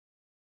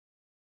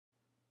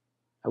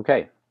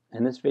Okay,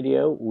 in this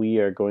video we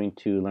are going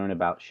to learn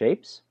about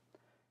shapes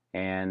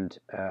and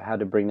how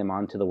to bring them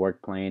onto the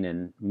work plane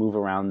and move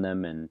around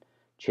them and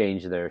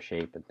change their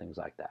shape and things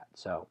like that.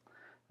 So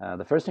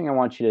the first thing I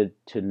want you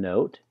to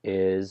note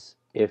is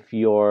if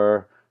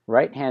your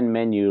right hand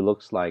menu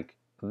looks like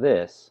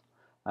this,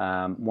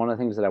 one of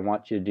the things that I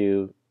want you to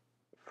do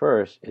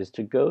first is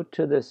to go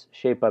to this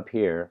shape up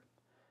here,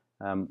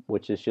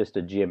 which is just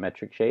a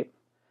geometric shape.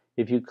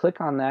 If you click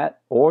on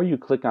that or you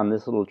click on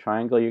this little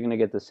triangle, you're going to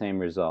get the same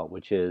result,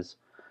 which is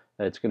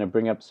it's going to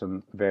bring up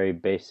some very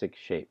basic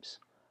shapes.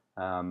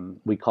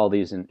 We call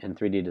these in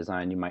 3D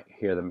design, you might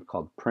hear them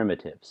called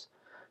primitives.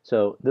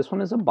 So this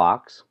one is a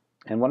box,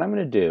 and what I'm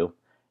going to do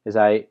is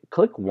I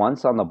click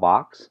once on the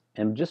box,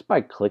 and just by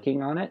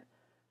clicking on it,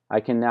 I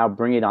can now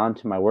bring it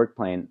onto my work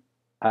plane.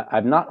 I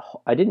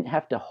didn't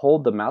have to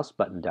hold the mouse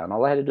button down.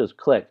 All I had to do is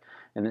click,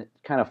 and it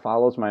kind of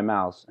follows my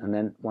mouse, and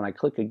then when I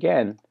click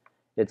again,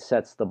 it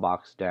sets the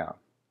box down.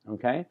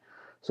 Okay,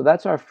 so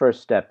that's our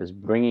first step, is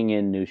bringing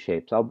in new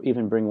shapes. I'll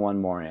even bring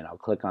one more in. I'll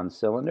click on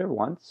cylinder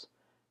once,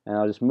 and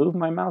I'll just move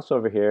my mouse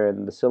over here,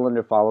 and the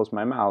cylinder follows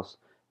my mouse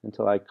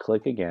until I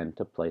click again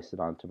to place it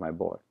onto my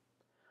board.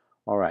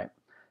 All right,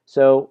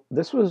 so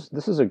this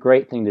is a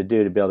great thing to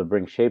do, to be able to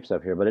bring shapes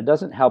up here, but it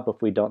doesn't help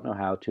if we don't know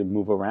how to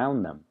move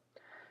around them.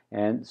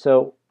 And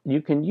so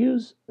you can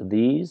use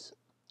these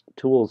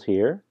tools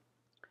here.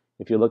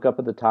 If you look up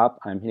at the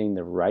top, I'm hitting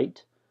the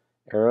right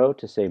arrow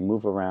to say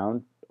move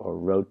around or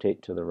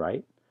rotate to the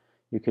right.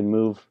 You can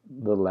move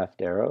the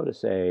left arrow to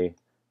say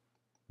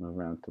move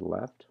around to the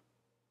left.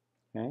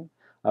 Okay,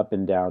 up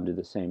and down do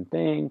the same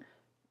thing.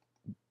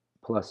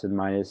 Plus and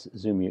minus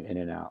zoom you in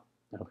and out.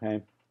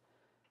 Okay,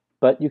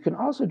 but you can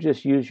also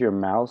just use your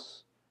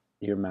mouse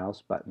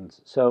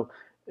buttons. So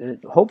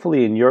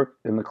hopefully in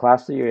the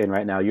class that you're in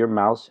right now, your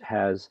mouse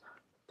has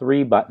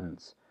 3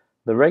 buttons.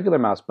 The regular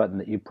mouse button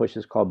that you push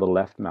is called the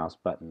left mouse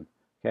button.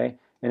 Okay,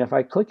 and if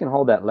I click and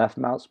hold that left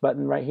mouse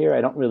button right here,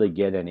 I don't really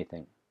get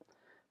anything.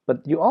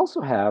 But you also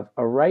have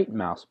a right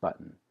mouse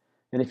button.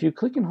 And if you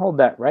click and hold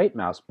that right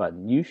mouse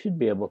button, you should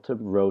be able to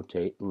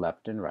rotate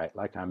left and right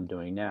like I'm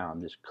doing now.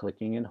 I'm just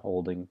clicking and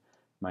holding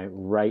my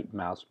right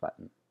mouse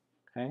button.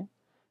 Okay? And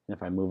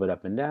if I move it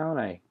up and down,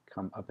 I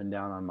come up and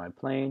down on my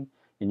plane,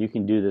 and you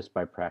can do this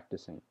by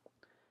practicing.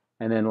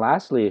 And then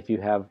lastly, if you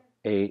have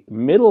a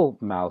middle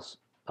mouse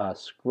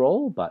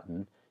scroll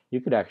button, you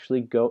could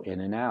actually go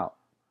in and out.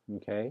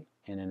 Okay?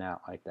 In and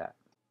out like that.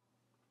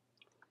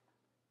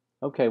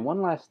 Okay,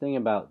 one last thing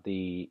about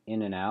the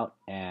in and out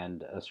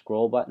and a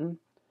scroll button.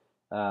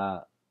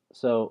 Uh,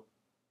 so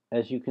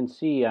as you can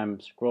see, I'm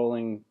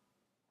scrolling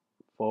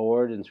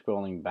forward and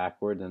scrolling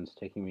backward, and it's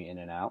taking me in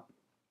and out.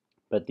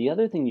 But the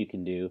other thing you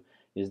can do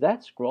is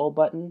that scroll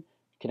button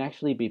can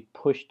actually be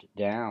pushed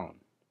down.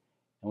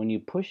 And when you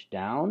push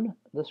down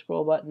the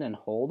scroll button and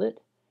hold it,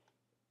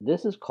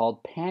 this is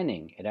called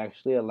panning. It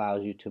actually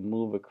allows you to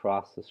move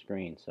across the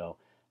screen. So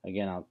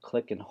again, I'll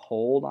click and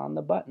hold on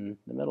the button,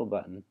 the middle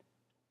button,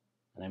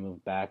 and I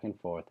move back and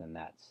forth, and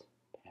that's